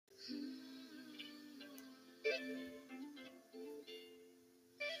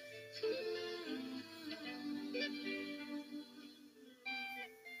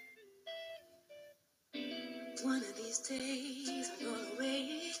One of these days I'm gonna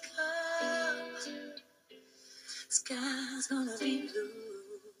wake up, sky's gonna be blue.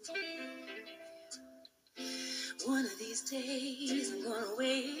 One of these days I'm gonna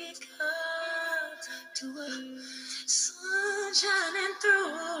wake up to a sun shining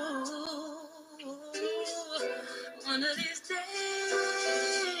through. One of these days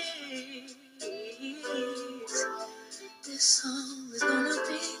this song is gonna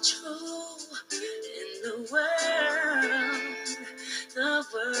be true. In the world is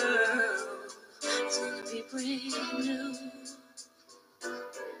gonna be brand new.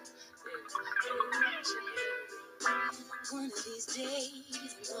 One of these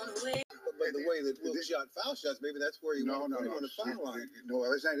days, I'm gonna wait. By the way, that this shot, foul shots, maybe that's where you want on the foul line. No,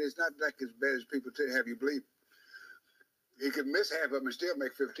 it's not like as bad as people have you believe. He could miss half of them and still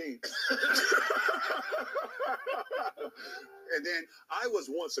make 15. And then I was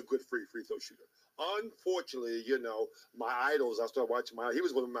once a good free throw shooter. Unfortunately, my idols, I started watching he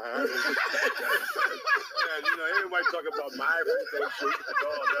was one of my idols. And, everybody talk about my free throw shooting and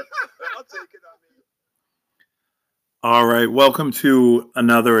all that. I'll take it, All right, welcome to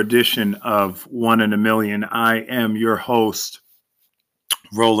another edition of One in a Million. I am your host,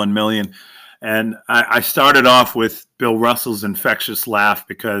 Roland Million, and I started off with Bill Russell's infectious laugh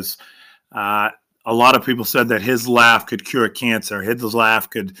because a lot of people said that his laugh could cure cancer. His laugh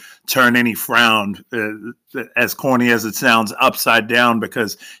could turn any frown, as corny as it sounds, upside down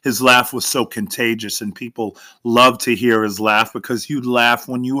because his laugh was so contagious and people loved to hear his laugh because you'd laugh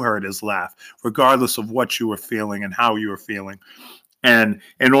when you heard his laugh, regardless of what you were feeling and how you were feeling. And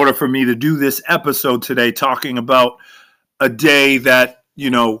in order for me to do this episode today, talking about a day that,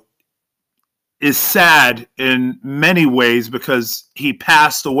 is sad in many ways because he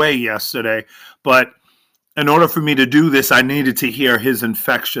passed away yesterday. But in order for me to do this, I needed to hear his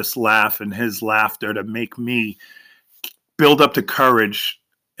infectious laugh and his laughter to make me build up the courage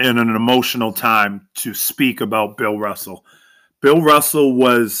in an emotional time to speak about Bill Russell. Bill Russell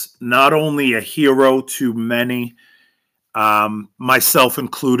was not only a hero to many, myself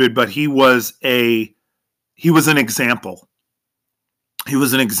included, but he was an example. He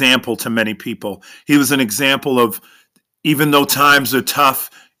was an example to many people. He was an example of, even though times are tough,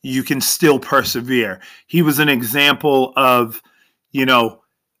 you can still persevere. He was an example of,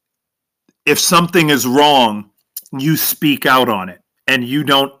 if something is wrong, you speak out on it and you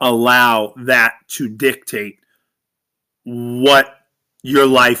don't allow that to dictate what your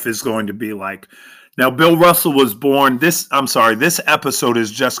life is going to be like. Now, Bill Russell was born, this episode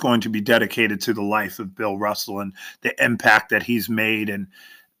is just going to be dedicated to the life of Bill Russell and the impact that he's made and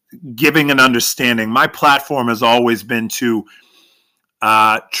giving an understanding. My platform has always been to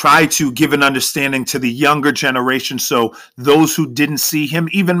try to give an understanding to the younger generation. So those who didn't see him,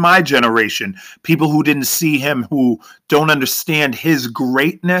 even my generation, people who didn't see him, who don't understand his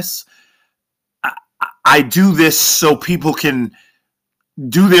greatness, I do this so people can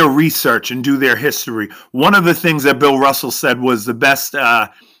do their research and do their history. One of the things that Bill Russell said was the best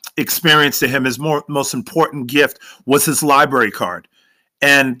experience to him, his most important gift was his library card.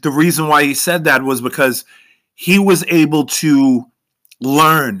 And the reason why he said that was because he was able to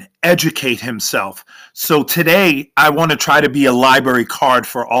learn, educate himself. So today, I want to try to be a library card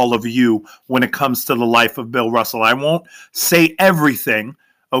for all of you when it comes to the life of Bill Russell. I won't say everything,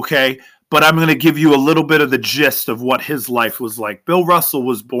 okay? But I'm going to give you a little bit of the gist of what his life was like. Bill Russell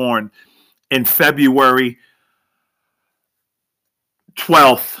was born in February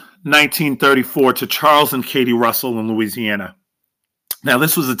 12th, 1934 to Charles and Katie Russell in Louisiana. Now,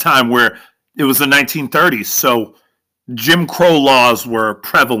 this was a time where it was the 1930s, so Jim Crow laws were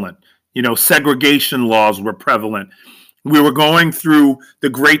prevalent. Segregation laws were prevalent. We were going through the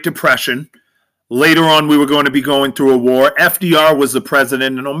Great Depression. Later on, we were going to be going through a war. FDR was the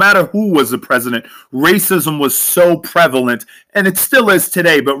president, and no matter who was the president, racism was so prevalent, and it still is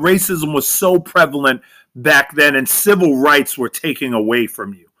today, but racism was so prevalent back then, and civil rights were taken away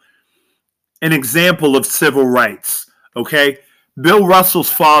from you. An example of civil rights, okay? Bill Russell's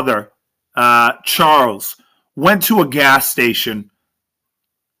father, Charles, went to a gas station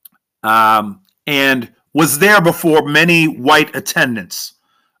and was there before many white attendants,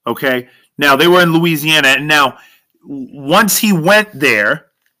 okay? Now, they were in Louisiana, and now, once he went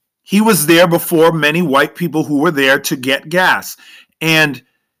there, he was there before many white people who were there to get gas. And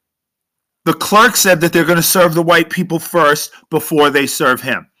the clerk said that they're going to serve the white people first before they serve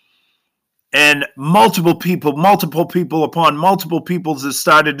him. And multiple people upon multiple people just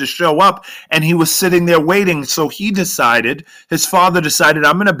started to show up, and he was sitting there waiting. So his father decided,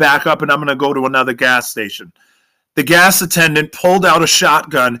 I'm going to back up and I'm going to go to another gas station. The gas attendant pulled out a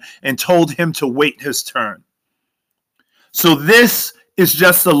shotgun and told him to wait his turn. So this is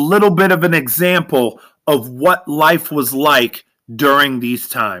just a little bit of an example of what life was like during these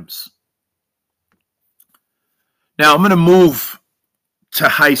times. Now I'm going to move to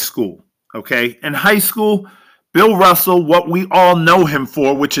high school. Okay, in high school, Bill Russell, what we all know him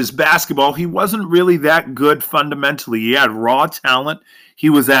for, which is basketball, he wasn't really that good fundamentally. He had raw talent. He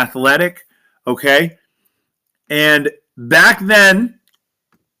was athletic, okay? And back then,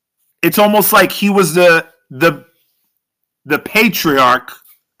 it's almost like he was the patriarch.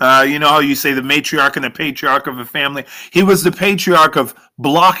 You know how you say the matriarch and the patriarch of a family? He was the patriarch of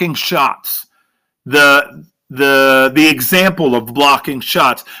blocking shots. The example of blocking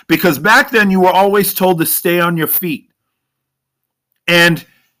shots, because back then you were always told to stay on your feet. And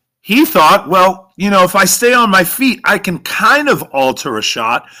he thought, well, you know, if I stay on my feet, I can kind of alter a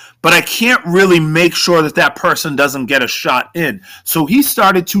shot, but I can't really make sure that that person doesn't get a shot in. So he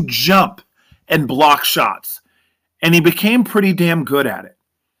started to jump and block shots, and he became pretty damn good at it.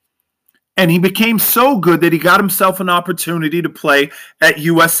 And he became so good that he got himself an opportunity to play at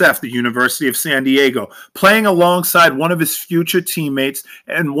USF, the University of San Diego, playing alongside one of his future teammates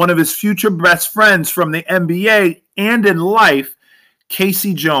and one of his future best friends from the NBA and in life,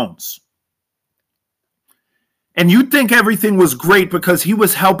 Casey Jones. And you'd think everything was great because he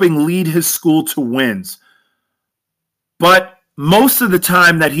was helping lead his school to wins. But most of the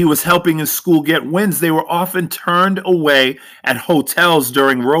time that he was helping his school get wins, they were often turned away at hotels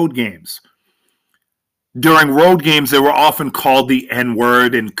during road games. During road games, they were often called the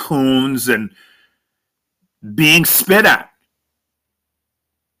N-word and coons and being spit at.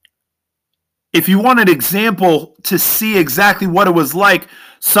 If you want an example to see exactly what it was like,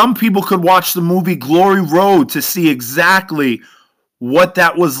 some people could watch the movie Glory Road to see exactly what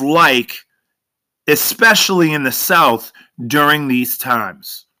that was like, especially in the South during these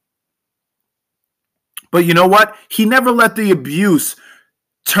times. But you know what? He never let the abuse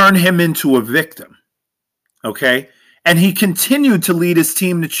turn him into a victim. Okay? And he continued to lead his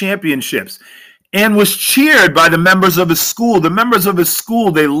team to championships and was cheered by the members of his school. The members of his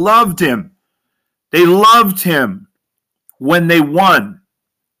school, they loved him. They loved him when they won.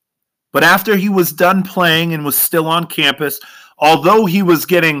 But after he was done playing and was still on campus, although he was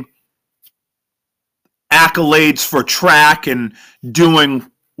getting accolades for track and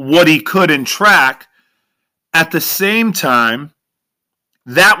doing what he could in track, at the same time,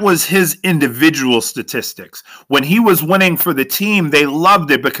 that was his individual statistics. When he was winning for the team, they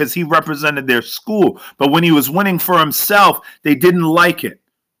loved it because he represented their school. But when he was winning for himself, they didn't like it.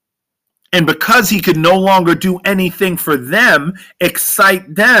 And because he could no longer do anything for them,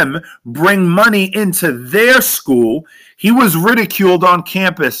 excite them, bring money into their school, he was ridiculed on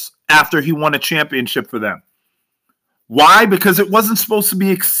campus after he won a championship for them. Why? Because it wasn't supposed to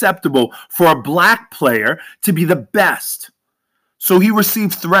be acceptable for a black player to be the best. So he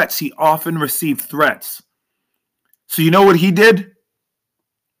received threats. He often received threats. So you know what he did?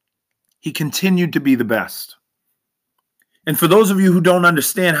 He continued to be the best. And for those of you who don't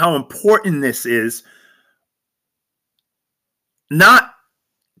understand how important this is, not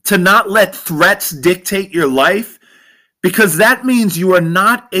let threats dictate your life, because that means you are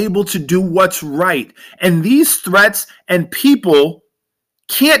not able to do what's right. And these threats and people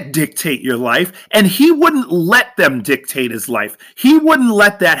can't dictate your life, and he wouldn't let them dictate his life. He wouldn't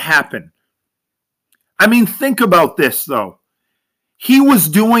let that happen. I mean, think about this, though. He was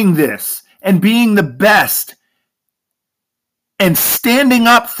doing this and being the best and standing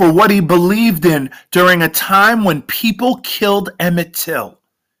up for what he believed in during a time when people killed Emmett Till.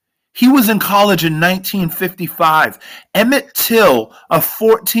 He was in college in 1955. Emmett Till, a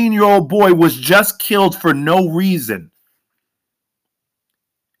 14-year-old boy, was just killed for no reason.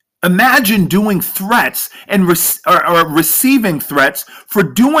 Imagine doing threats and receiving threats for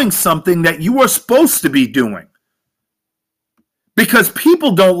doing something that you are supposed to be doing. Because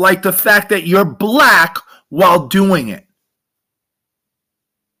people don't like the fact that you're black while doing it.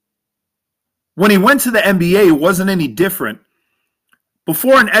 When he went to the NBA, it wasn't any different.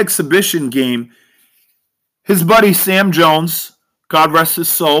 Before an exhibition game, his buddy Sam Jones, God rest his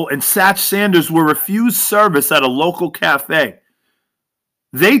soul, and Satch Sanders were refused service at a local cafe.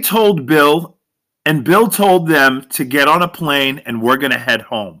 They told Bill, and Bill told them to get on a plane and we're going to head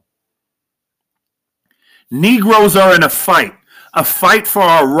home. Negroes are in a fight for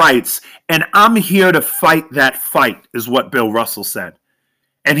our rights, and I'm here to fight that fight, is what Bill Russell said.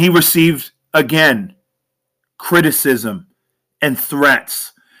 And he received again, criticism and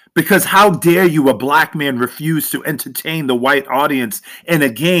threats. Because how dare you, a black man, refuse to entertain the white audience in a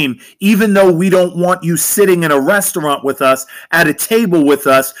game, even though we don't want you sitting in a restaurant with us, at a table with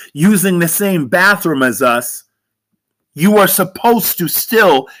us, using the same bathroom as us. You are supposed to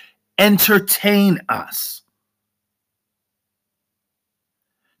still entertain us.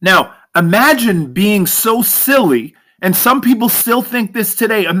 Now, imagine being so silly, and some people still think this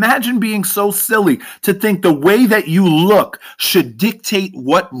today. Imagine being so silly to think the way that you look should dictate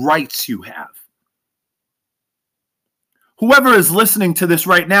what rights you have. Whoever is listening to this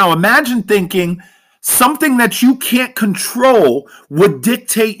right now, imagine thinking something that you can't control would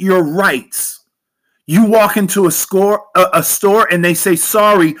dictate your rights. You walk into a store and they say,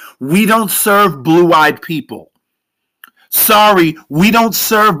 sorry, we don't serve blue-eyed people. Sorry, we don't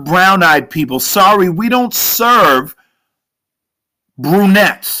serve brown-eyed people. Sorry, we don't serve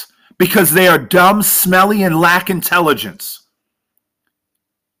brunettes because they are dumb, smelly, and lack intelligence.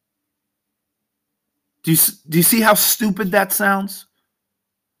 Do you see how stupid that sounds?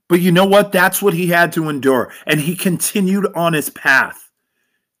 But you know what? That's what he had to endure. And he continued on his path.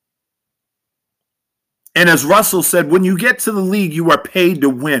 And as Russell said, when you get to the league, you are paid to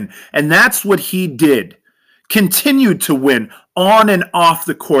win. And that's what he did. Continued to win on and off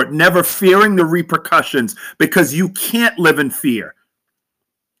the court, never fearing the repercussions because you can't live in fear.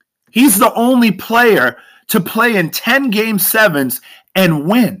 He's the only player to play in 10 Game 7s and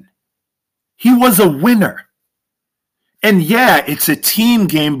win. He was a winner. And yeah, it's a team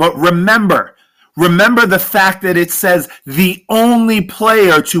game, but remember the fact that it says the only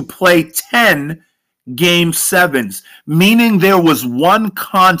player to play 10 Game 7s, meaning there was one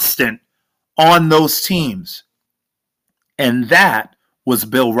constant on those teams, and that was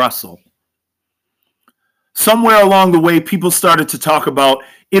Bill Russell. Somewhere along the way, people started to talk about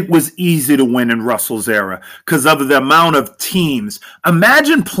it was easy to win in Russell's era because of the amount of teams.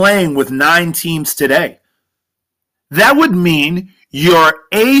 Imagine playing with 9 teams today. That would mean your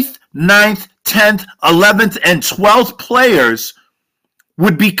 8th, 9th, 10th, 11th, and 12th players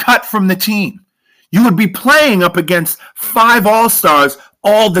would be cut from the team. You would be playing up against 5 all-stars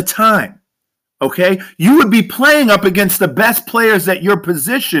all the time. Okay? You would be playing up against the best players at your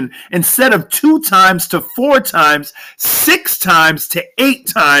position instead of 2 times to 4 times, 6 times to 8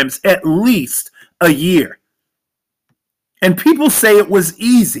 times at least a year. And people say it was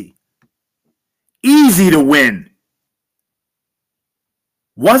easy. Easy to win.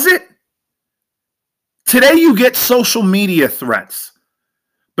 Was it? Today you get social media threats.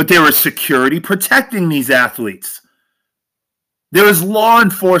 But there is security protecting these athletes. There is law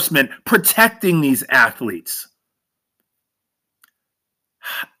enforcement protecting these athletes.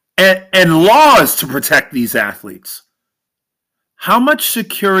 And laws to protect these athletes. How much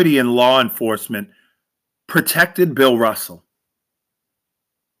security and law enforcement protected Bill Russell?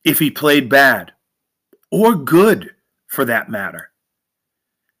 If he played bad or good, for that matter.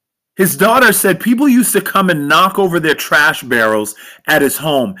 His daughter said people used to come and knock over their trash barrels at his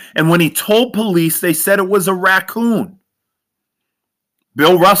home. And when he told police, they said it was a raccoon.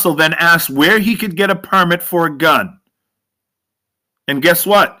 Bill Russell then asked where he could get a permit for a gun. And guess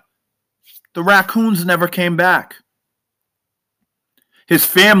what? The raccoons never came back. His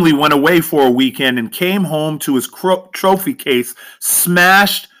family went away for a weekend and came home to his trophy case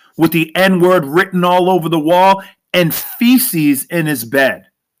smashed with the N-word written all over the wall and feces in his bed.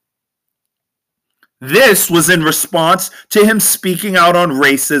 This was in response to him speaking out on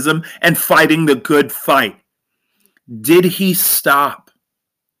racism and fighting the good fight. Did he stop?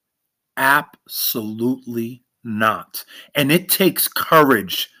 Absolutely not. And it takes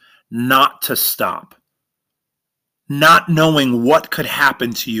courage not to stop. Not knowing what could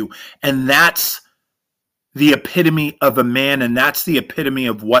happen to you. And that's the epitome of a man, and that's the epitome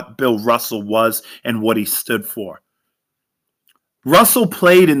of what Bill Russell was and what he stood for. Russell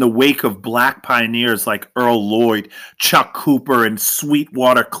played in the wake of black pioneers like Earl Lloyd, Chuck Cooper, and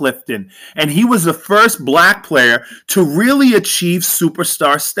Sweetwater Clifton, and he was the first black player to really achieve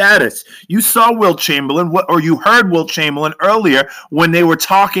superstar status. You saw Wilt Chamberlain, or you heard Wilt Chamberlain earlier when they were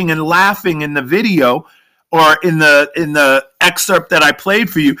talking and laughing in the video or in the excerpt that I played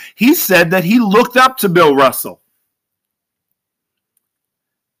for you. He said that he looked up to Bill Russell.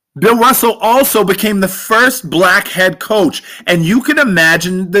 Bill Russell also became the first black head coach, and you can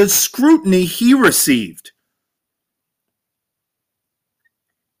imagine the scrutiny he received.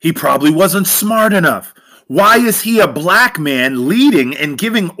 He probably wasn't smart enough. Why is he a black man leading and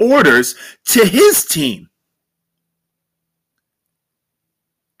giving orders to his team?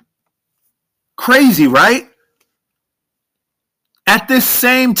 Crazy, right? At this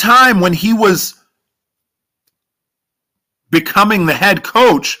same time, when he was becoming the head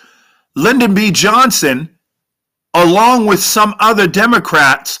coach, Lyndon B. Johnson, along with some other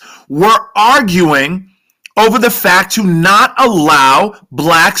Democrats, were arguing over the fact to not allow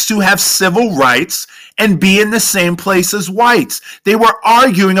blacks to have civil rights and be in the same place as whites. They were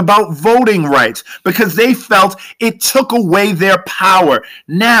arguing about voting rights because they felt it took away their power.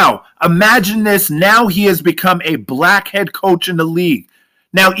 Now, imagine this. Now he has become a black head coach in the league.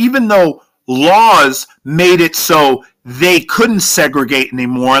 Now, even though laws made it so they couldn't segregate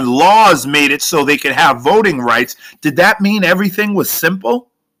anymore and laws made it so they could have voting rights, did that mean everything was simple?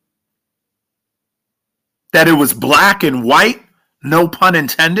 That it was black and white? No pun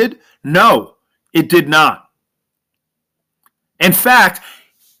intended? No, it did not. In fact,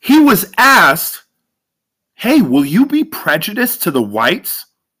 he was asked, hey, will you be prejudiced to the whites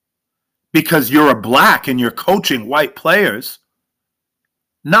because you're a black and you're coaching white players?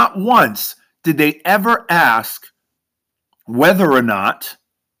 Not once did they ever ask whether or not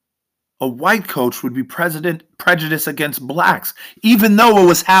a white coach would be prejudiced against blacks, even though it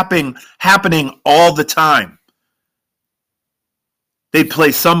was happening all the time. They'd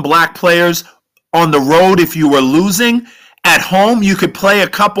play some black players on the road if you were losing. At home, you could play a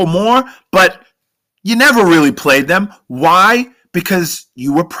couple more, but you never really played them. Why? Because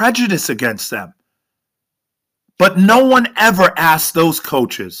you were prejudiced against them. But no one ever asked those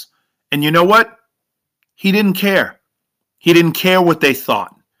coaches. And you know what? He didn't care. He didn't care what they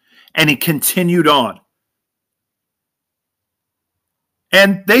thought. And he continued on.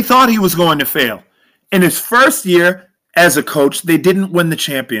 And they thought he was going to fail. In his first year as a coach, they didn't win the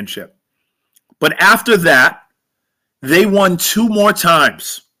championship. But after that, they won 2 more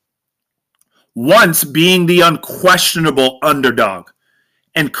times. Once being the unquestionable underdog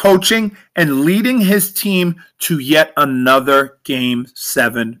and coaching and leading his team to yet another Game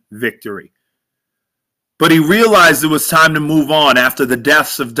 7 victory. But he realized it was time to move on after the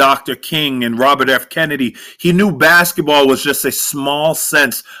deaths of Dr. King and Robert F. Kennedy. He knew basketball was just a small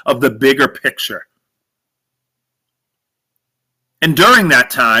sense of the bigger picture. And during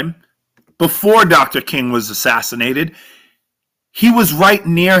that time, before Dr. King was assassinated, he was right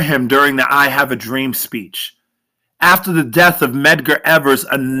near him during the I Have a Dream speech. After the death of Medgar Evers,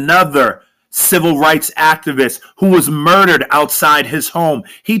 another civil rights activist who was murdered outside his home,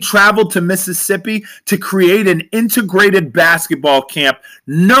 he traveled to Mississippi to create an integrated basketball camp,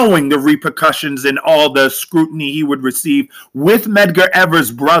 knowing the repercussions and all the scrutiny he would receive with Medgar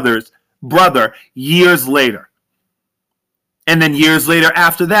Evers' brother years later. And then years later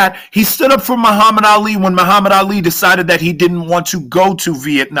after that, he stood up for Muhammad Ali when Muhammad Ali decided that he didn't want to go to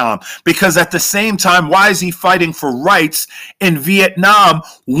Vietnam. Because at the same time, why is he fighting for rights in Vietnam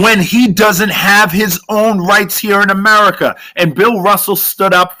when he doesn't have his own rights here in America? And Bill Russell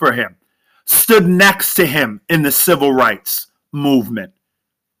stood up for him, stood next to him in the civil rights movement.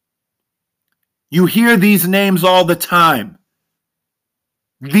 You hear these names all the time.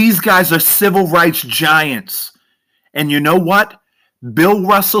 These guys are civil rights giants. And you know what? Bill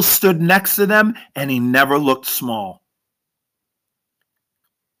Russell stood next to them and he never looked small.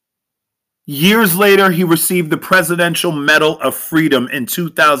 Years later, he received the Presidential Medal of Freedom in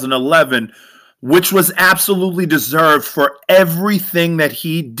 2011, which was absolutely deserved for everything that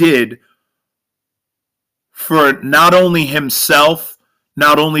he did for not only himself,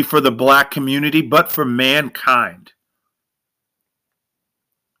 not only for the black community, but for mankind.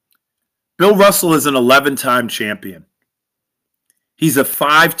 Bill Russell is an 11-time champion. He's a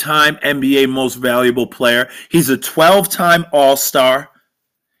 5-time NBA Most Valuable Player. He's a 12-time All-Star.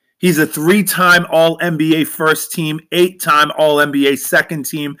 He's a 3-time All-NBA First Team, 8-time All-NBA Second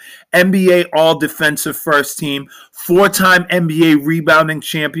Team, NBA All-Defensive First Team, 4-time NBA Rebounding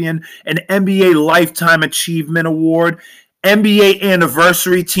Champion, an NBA Lifetime Achievement Award, NBA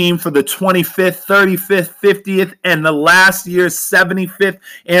Anniversary Team for the 25th, 35th, 50th, and the last year's 75th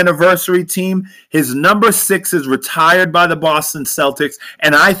Anniversary Team. His number 6 is retired by the Boston Celtics,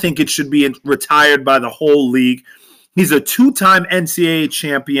 and I think it should be retired by the whole league. He's a 2-time NCAA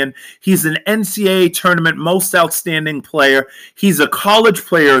champion. He's an NCAA Tournament Most Outstanding Player. He's a College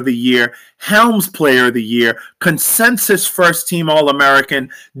Player of the Year, Helms Player of the Year, Consensus First Team All-American,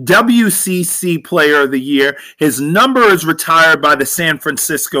 WCC Player of the Year. His number is retired by the San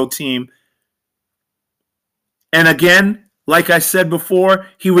Francisco team. And again, like I said before,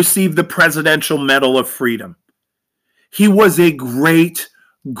 he received the Presidential Medal of Freedom. He was a great,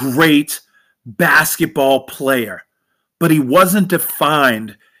 great basketball player. But he wasn't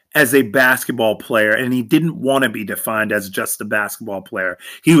defined as a basketball player, and he didn't want to be defined as just a basketball player.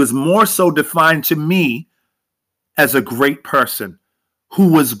 He was more so defined to me as a great person who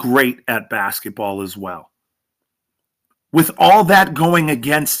was great at basketball as well. With all that going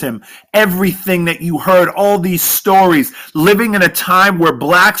against him, everything that you heard, all these stories, living in a time where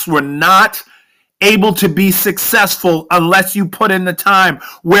blacks were not able to be successful unless you put in the time,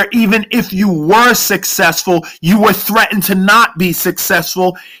 where even if you were successful, you were threatened to not be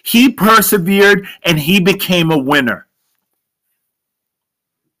successful. He persevered and he became a winner.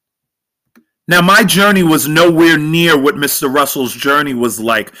 Now, my journey was nowhere near what Mr. Russell's journey was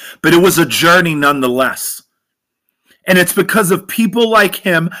like, but it was a journey nonetheless. And it's because of people like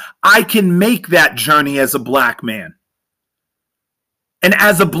him, I can make that journey as a black man. And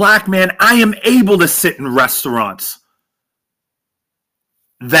as a black man, I am able to sit in restaurants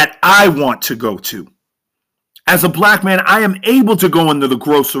that I want to go to. As a black man, I am able to go into the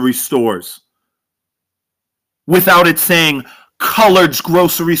grocery stores without it saying colored's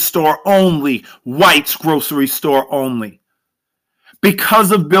grocery store only, white's grocery store only.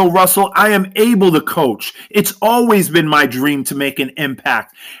 Because of Bill Russell, I am able to coach. It's always been my dream to make an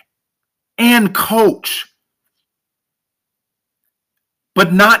impact and coach.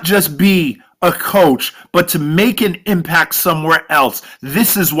 But not just be a coach, but to make an impact somewhere else.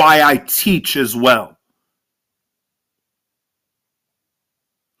 This is why I teach as well.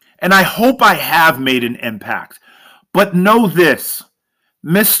 And I hope I have made an impact. But know this,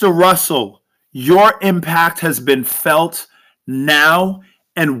 Mr. Russell, your impact has been felt now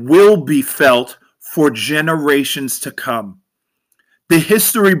and will be felt for generations to come. The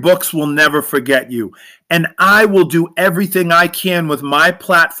history books will never forget you. And I will do everything I can with my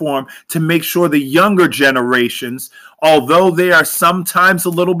platform to make sure the younger generations, although they are sometimes a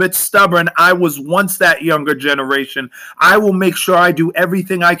little bit stubborn, I was once that younger generation, I will make sure I do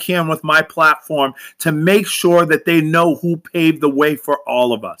everything I can with my platform to make sure that they know who paved the way for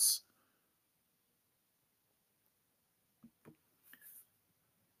all of us.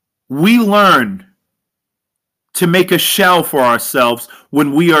 We learn to make a shell for ourselves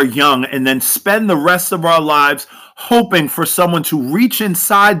when we are young and then spend the rest of our lives hoping for someone to reach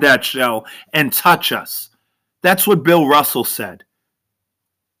inside that shell and touch us. That's what Bill Russell said.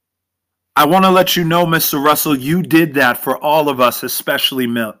 I want to let you know, Mr. Russell, you did that for all of us, especially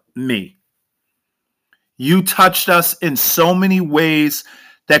me. You touched us in so many ways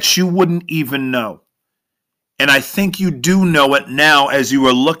that you wouldn't even know. And I think you do know it now as you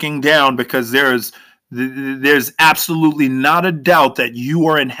are looking down, because there's absolutely not a doubt that you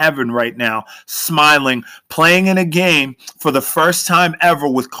are in heaven right now, smiling, playing in a game for the first time ever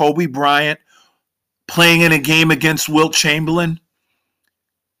with Kobe Bryant, playing in a game against Wilt Chamberlain,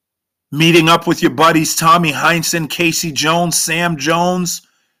 meeting up with your buddies Tommy Heinsohn, Casey Jones, Sam Jones,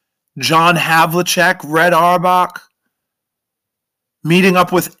 John Havlicek, Red Auerbach, meeting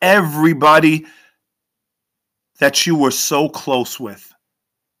up with everybody that you were so close with.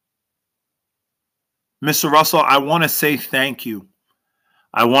 Mr. Russell, I want to say thank you.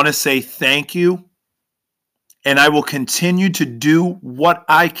 I want to say thank you, and I will continue to do what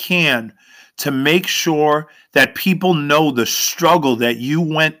I can to make sure that people know the struggle that you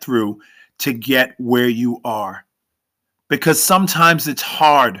went through to get where you are. Because sometimes it's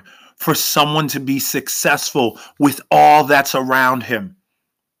hard for someone to be successful with all that's around him.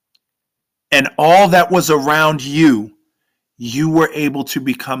 And all that was around you, you were able to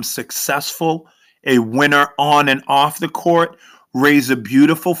become successful, a winner on and off the court, raise a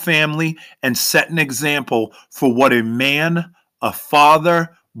beautiful family, and set an example for what a man, a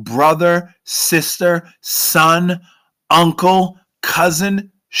father, brother, sister, son, uncle,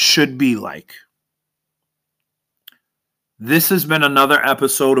 cousin should be like. This has been another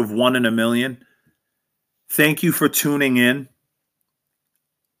episode of 1 in a Million. Thank you for tuning in.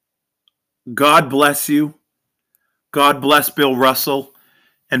 God bless you. God bless Bill Russell.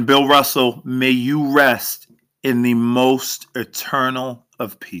 And Bill Russell, may you rest in the most eternal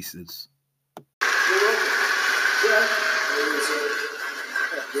of peaces.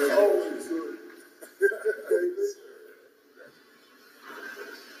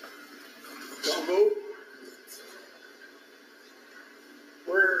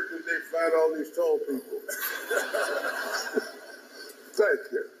 Where did they find all these tall people? Thank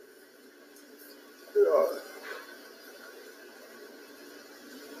you.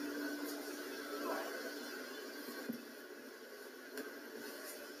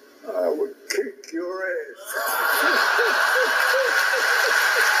 I would kick your